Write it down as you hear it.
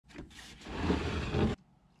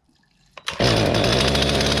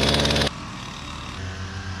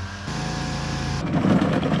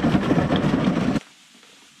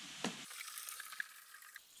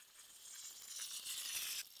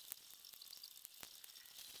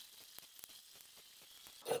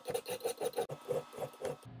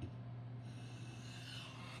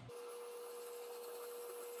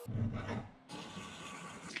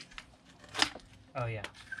Oh yeah.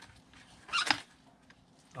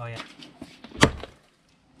 Oh yeah.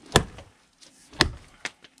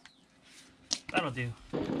 That'll do.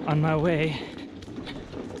 On my way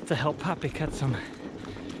to help Poppy cut some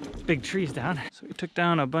big trees down. So we took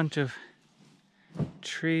down a bunch of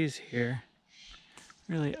trees here.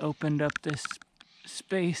 Really opened up this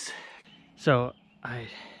space. So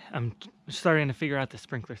I'm starting to figure out the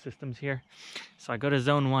sprinkler systems here. So I go to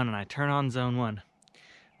zone 1 and I turn on zone 1.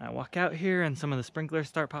 I walk out here and some of the sprinklers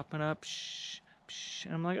start popping up. Shh, shh,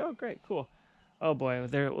 and I'm like, oh great, cool. Oh boy,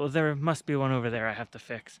 there must be one over there I have to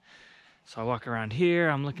fix. So I walk around here,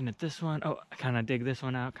 I'm looking at this one. Oh, I kind of dig this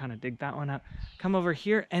one out, kind of dig that one out. Come over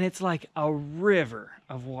here and it's like a river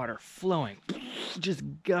of water flowing, just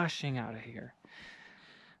gushing out of here.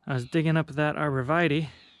 I was digging up that arborvitae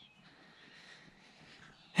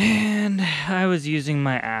and I was using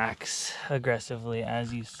my axe aggressively,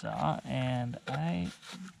 as you saw, and I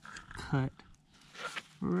cut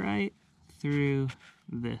right through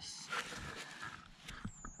this.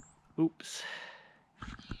 Oops.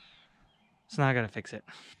 So now I gotta fix it.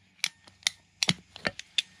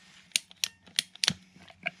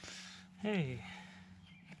 Hey.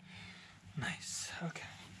 Nice, okay.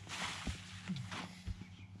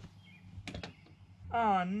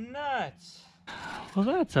 Oh, nuts. Well,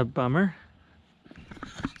 that's a bummer.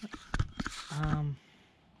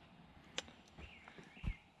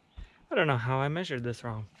 I don't know how I measured this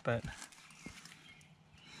wrong, but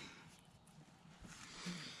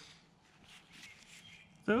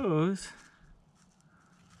those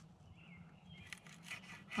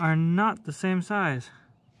are not the same size.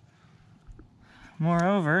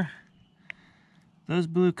 Moreover, those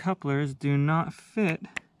blue couplers do not fit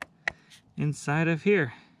inside of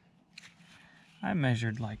here. I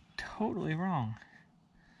measured like totally wrong.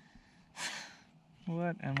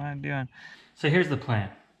 What am I doing? So here's the plan.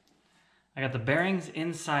 I got the bearings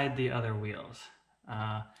inside the other wheels.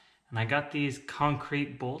 And I got these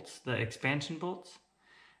concrete bolts, the expansion bolts.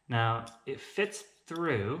 Now it fits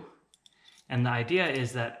through, and the idea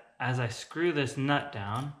is that as I screw this nut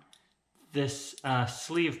down, this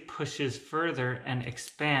sleeve pushes further and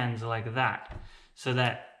expands like that, so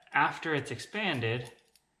that after it's expanded,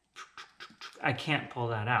 I can't pull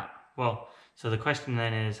that out. Well, so the question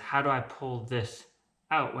then is, how do I pull this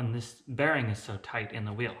out when this bearing is so tight in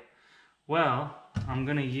the wheel? Well, I'm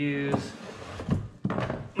gonna use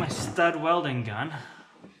my stud welding gun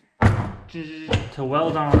to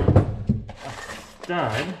weld on a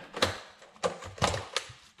stud,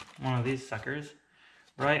 one of these suckers,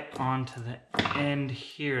 right onto the end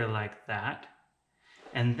here like that.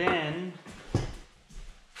 And then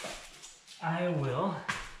I will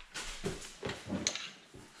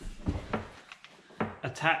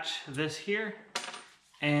attach this here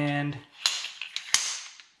and,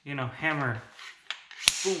 you know, hammer,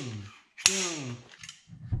 boom, boom.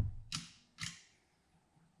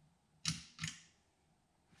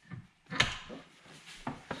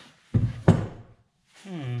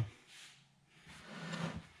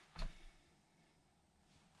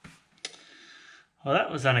 Well,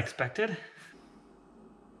 that was unexpected.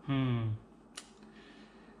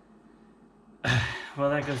 Well,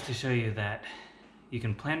 that goes to show you that you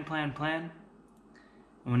can plan, and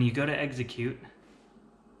when you go to execute,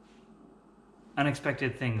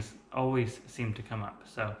 unexpected things always seem to come up.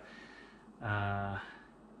 So,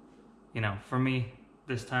 you know, for me,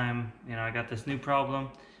 this time, you know, I got this new problem.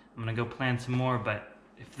 I'm gonna go plan some more, but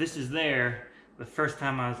if this is there, the first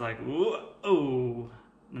time I was like, whoa,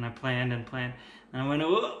 and I planned and planned, and I went,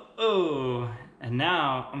 whoa, and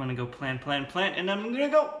now I'm gonna go plan, and I'm gonna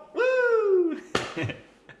go, woo!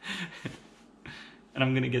 And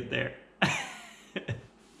I'm gonna get there.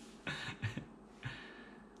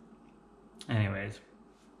 Anyways,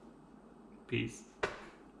 peace.